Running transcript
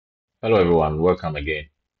Hello everyone, welcome again.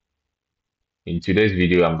 In today's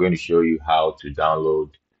video, I'm going to show you how to download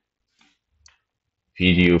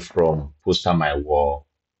video from Postermywall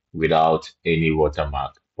without any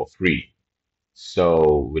watermark for free.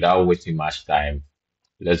 So without wasting much time,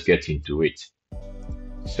 let's get into it.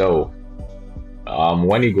 So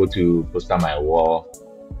when you go to Postermywall,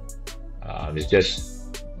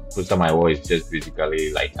 Postermywall is just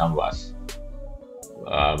basically like Canvas.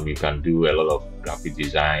 You can do a lot of graphic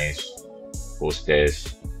designs,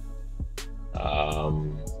 posters,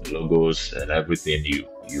 logos and everything you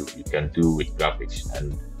can do with graphics,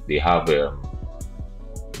 and they have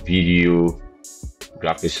video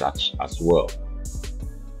graphics as well.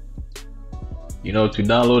 To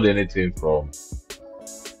download anything from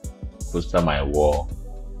Postermywall,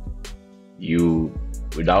 you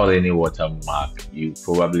without any watermark, you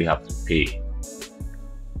probably have to pay.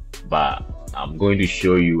 But I'm going to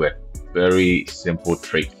show you a very simple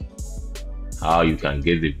trick how you can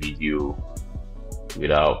get the video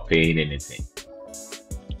without paying anything.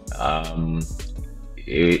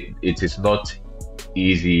 It is not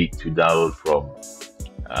easy to download from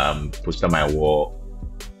Postermywall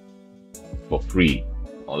for free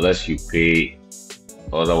unless you pay.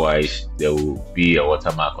 Otherwise, there will be a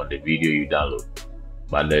watermark on the video you download.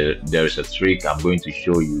 But there is a trick I'm going to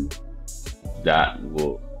show you that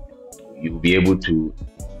you'll be able to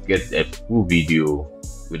get a full video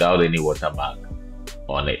without any watermark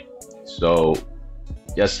on it. So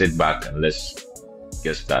just sit back and let's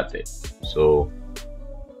get started. So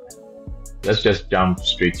let's just jump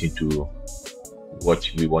straight into what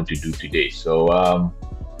we want to do today. So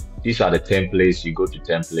these are the templates. You go to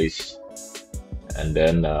templates and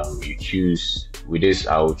then you choose. With this,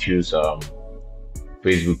 I will choose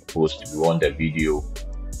Facebook post if you want the video.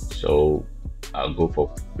 So I'll go for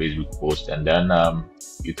Facebook post, and then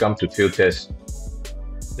you come to filters.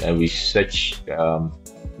 Then we search.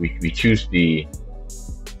 We choose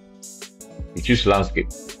landscape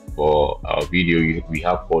for our video. We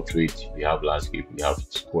have portrait, we have landscape, we have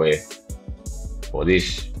square. For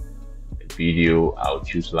this video, I'll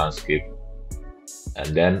choose landscape,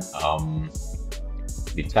 and then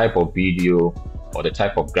the type of video or the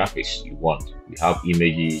type of graphics you want. We have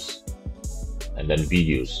images and then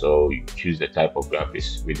videos, so you choose the type of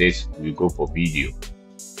graphics. With this, we go for video.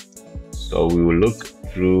 So we will look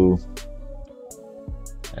through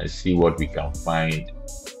and see what we can find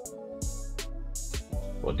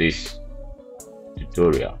for this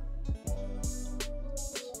tutorial.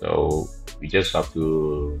 So we just have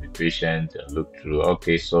to be patient and look through.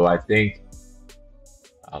 Okay, so I think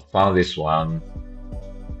I found this one.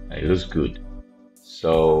 It looks good.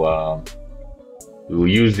 So we will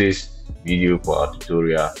use this video for our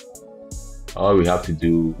tutorial. All we have to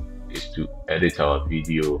do is to edit our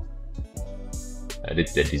video,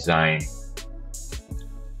 edit the design.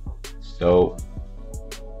 So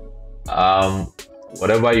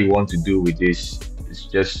whatever you want to do with this is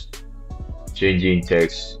just changing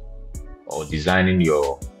text or designing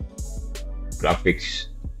your graphics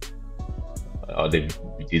or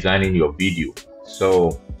designing your video.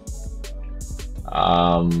 So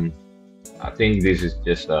I think this is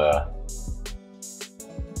just an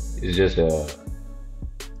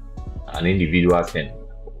individual thing.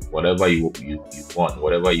 Whatever you want,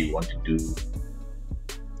 whatever you want to do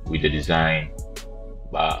with the design.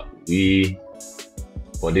 But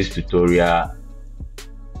for this tutorial,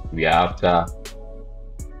 we are after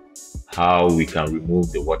how we can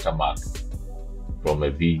remove the watermark from a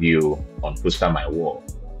video on Postermywall.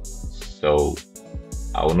 So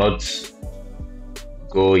I will not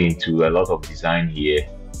go into a lot of design here.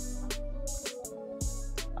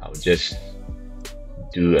 I'll just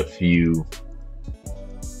do a few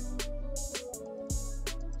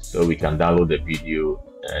so we can download the video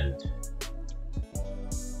and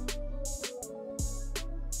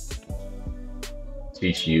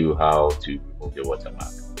teach you how to remove the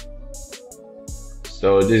watermark.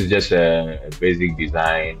 So this is just a basic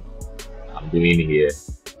design I'm doing here.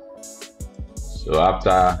 So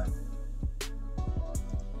after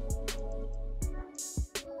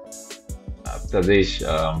this,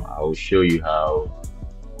 I will show you how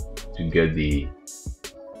to get the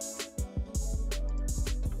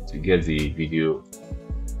video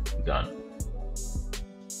done.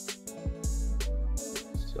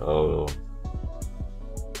 So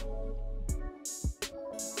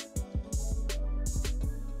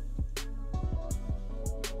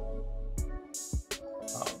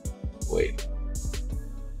wait,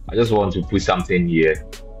 I just want to put something here.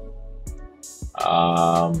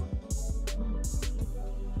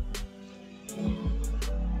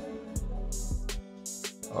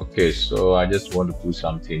 Okay, so I just want to put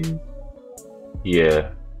something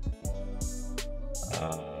here.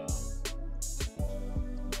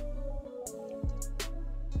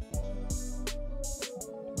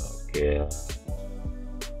 Okay.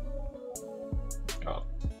 Oh,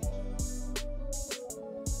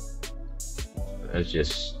 let's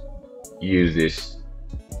just use this.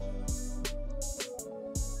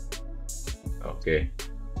 Okay.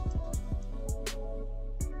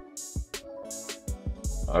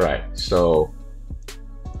 All right. So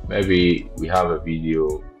maybe we have a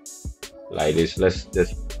video like this. Let's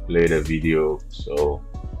just play the video so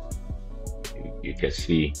you can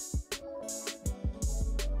see.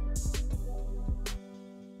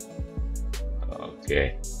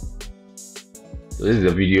 Okay. So this is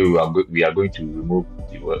the video we are going to remove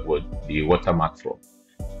the watermark from.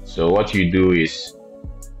 So what you do is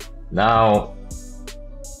now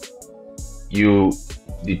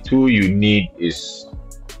the tool you need is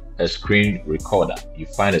a screen recorder. You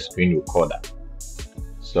find a screen recorder.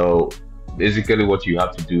 So basically what you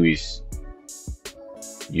have to do is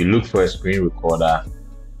you look for a screen recorder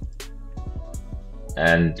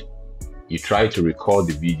and you try to record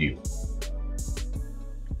the video.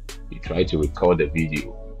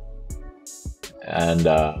 And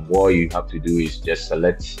what you have to do is just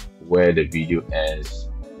select where the video ends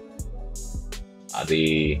at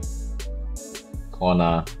the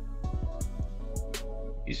corner.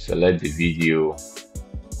 You select the video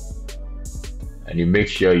and you make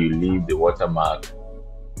sure you leave the watermark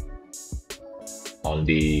on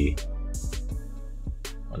the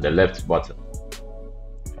left bottom,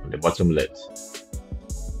 on the bottom left.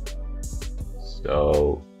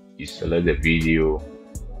 So you select the video,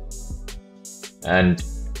 and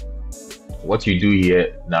what you do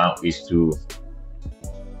here now is to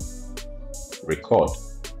record.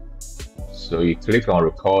 So you click on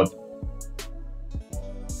record,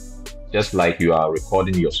 just like you are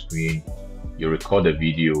recording your screen. You record the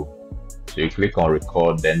video. So you click on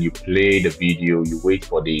record, then you play the video. You wait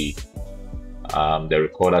for the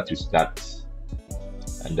recorder to start,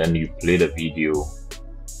 and then you play the video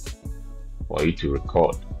for it to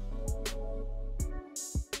record.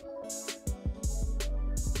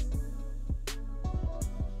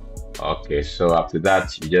 Okay, so after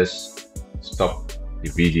that you just stop the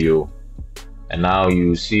video, and now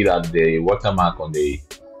you see that the watermark on the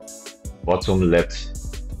bottom left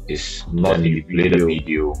is not in the play the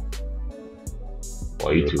video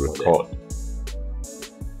for you to record.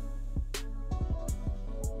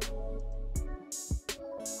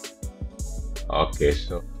 Okay,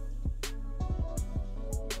 so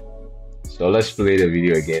let's play the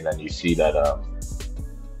video again, and you see that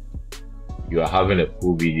you are having a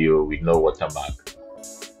full video with no watermark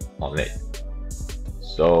on it.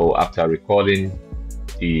 So after recording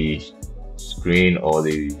the screen or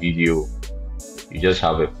the video, you just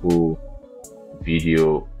have a full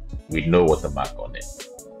video with no watermark on it.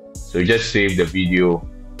 So you just save the video,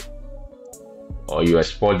 or you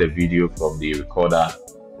export the video from the recorder,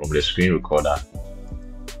 from the screen recorder,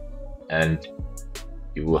 and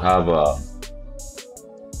you will have a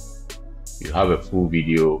full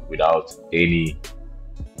video without any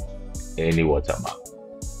watermark.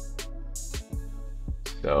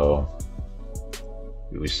 So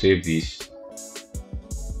we will save this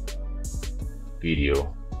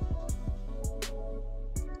video.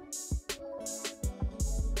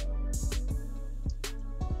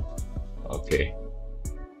 Okay.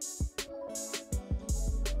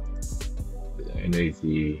 And if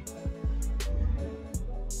you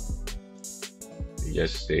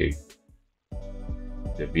just save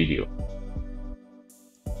the video.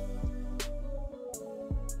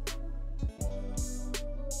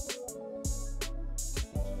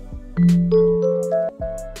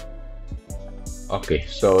 Okay,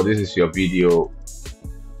 so this is your video.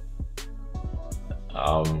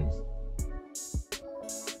 And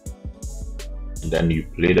then you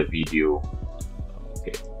play the video.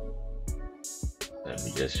 Okay, let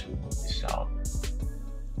me just remove the sound.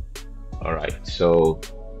 All right, so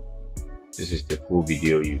this is the full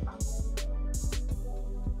video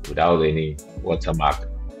without any watermark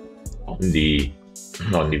on the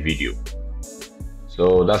video.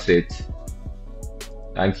 So that's it.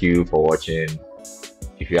 Thank you for watching.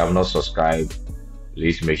 If you have not subscribed,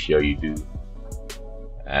 please make sure you do,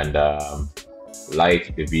 and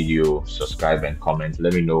like the video, subscribe, and comment.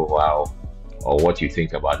 Let me know how or what you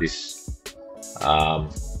think about this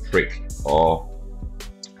trick, or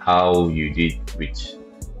how you did with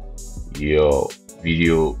your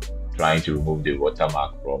video trying to remove the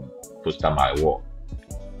watermark from Postermywall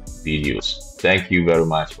videos. Thank you very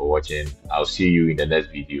much for watching. I'll see you in the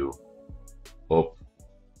next video. Hope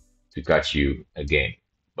to catch you again.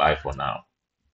 Bye for now.